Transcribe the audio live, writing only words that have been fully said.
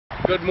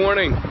Good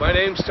morning. My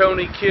name's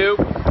Tony Q.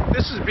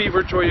 This is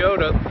Beaver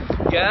Toyota.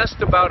 You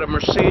asked about a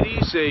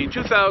Mercedes, a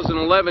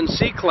 2011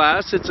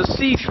 C-Class. It's a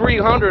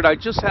C300. I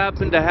just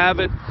happen to have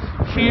it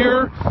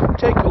here.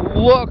 Take a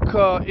look.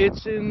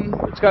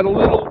 It's got a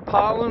little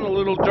pollen, a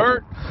little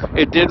dirt.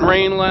 It did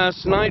rain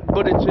last night,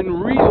 but it's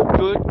in real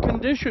good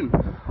condition.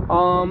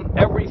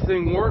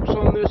 Everything works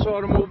on this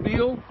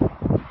automobile.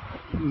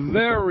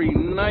 Very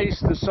nice.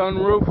 The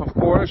sunroof, of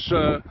course.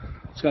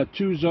 It's got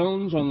 2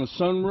 zones on the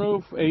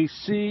sunroof,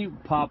 AC,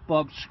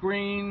 pop-up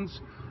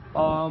screens,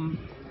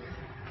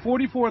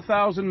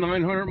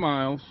 44,900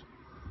 miles,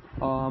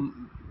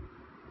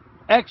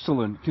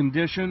 excellent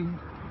condition.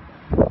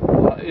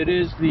 It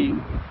is the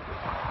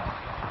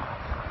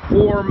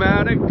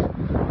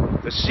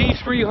 4MATIC, the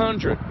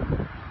C300.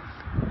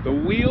 The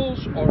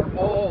wheels are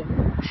all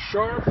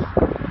sharp,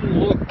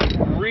 look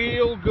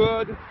real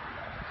good.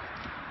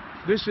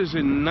 This is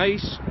in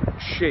nice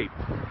shape.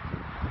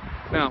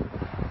 Now,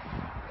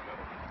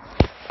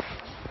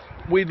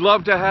 we'd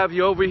love to have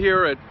you over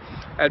here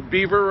at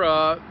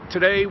Beaver.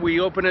 Today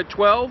we open at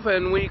 12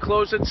 and we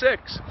close at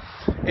 6.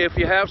 If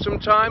you have some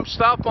time,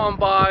 stop on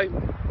by,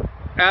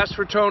 ask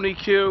for Tony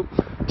Q,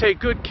 take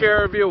good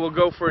care of you. We'll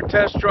go for a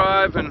test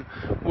drive and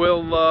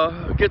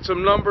we'll get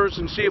some numbers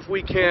and see if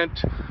we can't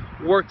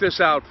work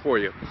this out for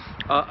you.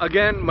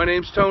 Again, my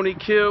name's Tony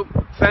Q.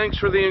 Thanks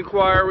for the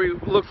inquiry.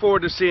 Look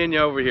forward to seeing you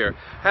over here.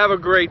 Have a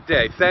great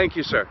day. Thank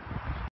you, sir.